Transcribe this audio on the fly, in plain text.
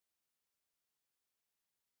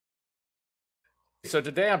So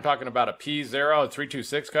today I'm talking about a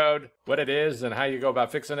P0326 code, what it is and how you go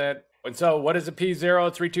about fixing it. And so what is a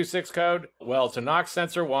P0326 code? Well, it's a NOx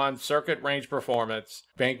sensor 1 circuit range performance,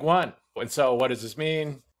 bank 1. And so what does this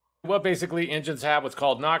mean? Well, basically engines have what's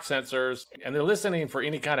called NOx sensors, and they're listening for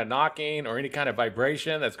any kind of knocking or any kind of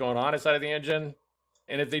vibration that's going on inside of the engine.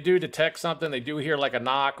 And if they do detect something, they do hear like a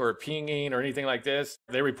knock or a pinging or anything like this,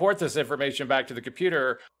 they report this information back to the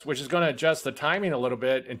computer, which is going to adjust the timing a little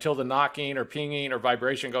bit until the knocking or pinging or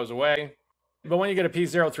vibration goes away. But when you get a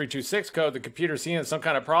P0326 code, the computer's seeing some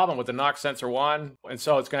kind of problem with the NOx sensor 1, and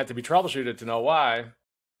so it's going to have to be troubleshooted to know why.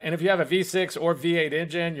 And if you have a V6 or V8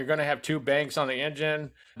 engine, you're going to have two banks on the engine.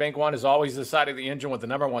 Bank 1 is always the side of the engine with the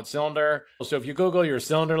number 1 cylinder. So if you Google your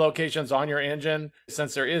cylinder locations on your engine,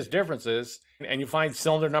 since there is differences, and you find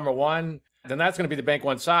cylinder number 1, then that's going to be the bank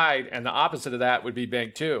 1 side, and the opposite of that would be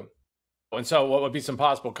bank 2. And so what would be some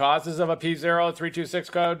possible causes of a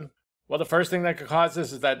P0326 code? Well, the first thing that could cause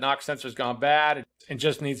this is that NOx sensor's gone bad and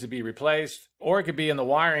just needs to be replaced, or it could be in the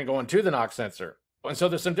wiring going to the NOx sensor. And so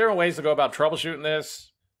there's some different ways to go about troubleshooting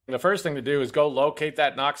this. The first thing to do is go locate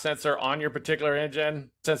that NOx sensor on your particular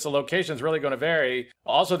engine, since the location is really going to vary.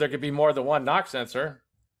 Also, there could be more than one NOx sensor.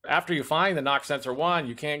 After you find the NOx sensor 1,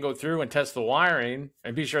 you can go through and test the wiring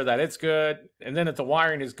and be sure that it's good. And then if the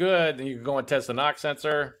wiring is good, then you can go and test the NOx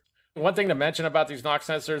sensor. One thing to mention about these NOx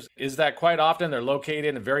sensors is that quite often they're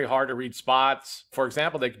located in very hard to reach spots. For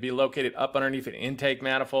example, they could be located up underneath an intake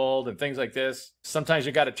manifold and things like this. Sometimes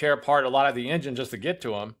you got to tear apart a lot of the engine just to get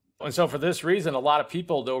to them. And so for this reason, a lot of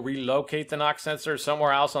people, they'll relocate the NOx sensor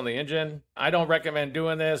somewhere else on the engine. I don't recommend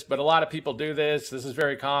doing this, but a lot of people do this. This is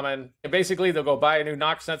very common. And basically, they'll go buy a new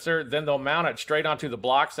NOx sensor, then they'll mount it straight onto the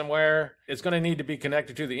block somewhere. It's going to need to be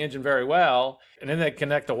connected to the engine very well, and then they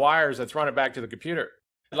connect the wires that's running back to the computer.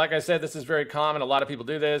 Like I said, this is very common. A lot of people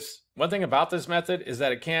do this. One thing about this method is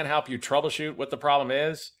that it can help you troubleshoot what the problem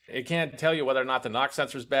is. It can't tell you whether or not the NOx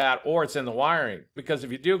sensor is bad or it's in the wiring. Because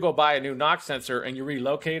if you do go buy a new NOx sensor and you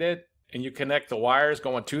relocate it and you connect the wires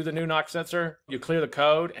going to the new NOx sensor, you clear the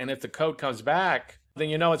code, and if the code comes back, then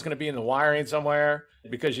you know it's going to be in the wiring somewhere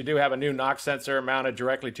because you do have a new NOx sensor mounted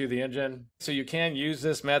directly to the engine. So you can use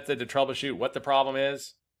this method to troubleshoot what the problem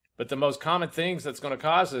is. But the most common things that's going to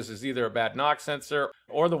cause this is either a bad NOx sensor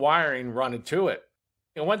or the wiring running to it.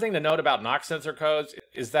 And one thing to note about NOx sensor codes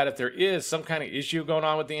is that if there is some kind of issue going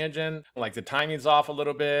on with the engine, like the timing's off a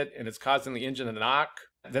little bit and it's causing the engine to knock,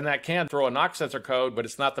 then that can throw a NOx sensor code, but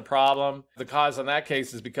it's not the problem. The cause in that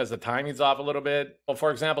case is because the timing's off a little bit. Well,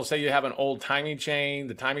 for example, say you have an old timing chain,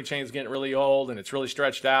 the timing chain's getting really old and it's really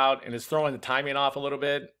stretched out and it's throwing the timing off a little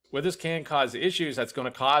bit. Well, this can cause issues that's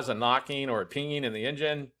going to cause a knocking or a pinging in the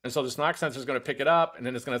engine. And so this NOx sensor is going to pick it up and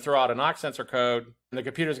then it's going to throw out a NOx sensor code and the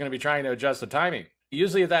computer is going to be trying to adjust the timing.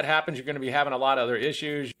 Usually if that happens, you're going to be having a lot of other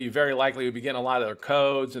issues. You very likely will be getting a lot of other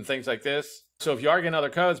codes and things like this. So if you are getting other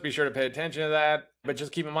codes, be sure to pay attention to that. But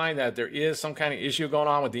just keep in mind that if there is some kind of issue going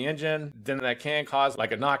on with the engine, then that can cause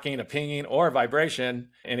like a knocking, a pinging, or a vibration,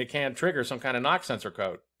 and it can trigger some kind of NOx sensor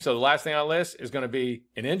code. So the last thing on the list is going to be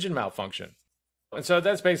an engine malfunction. And so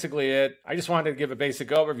that's basically it. I just wanted to give a basic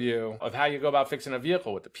overview of how you go about fixing a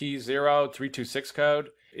vehicle with the P0326 code.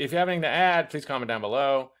 If you have anything to add, please comment down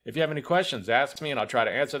below. If you have any questions, ask me and I'll try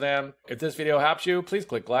to answer them. If this video helps you, please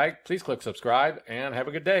click like, please click subscribe, and have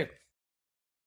a good day.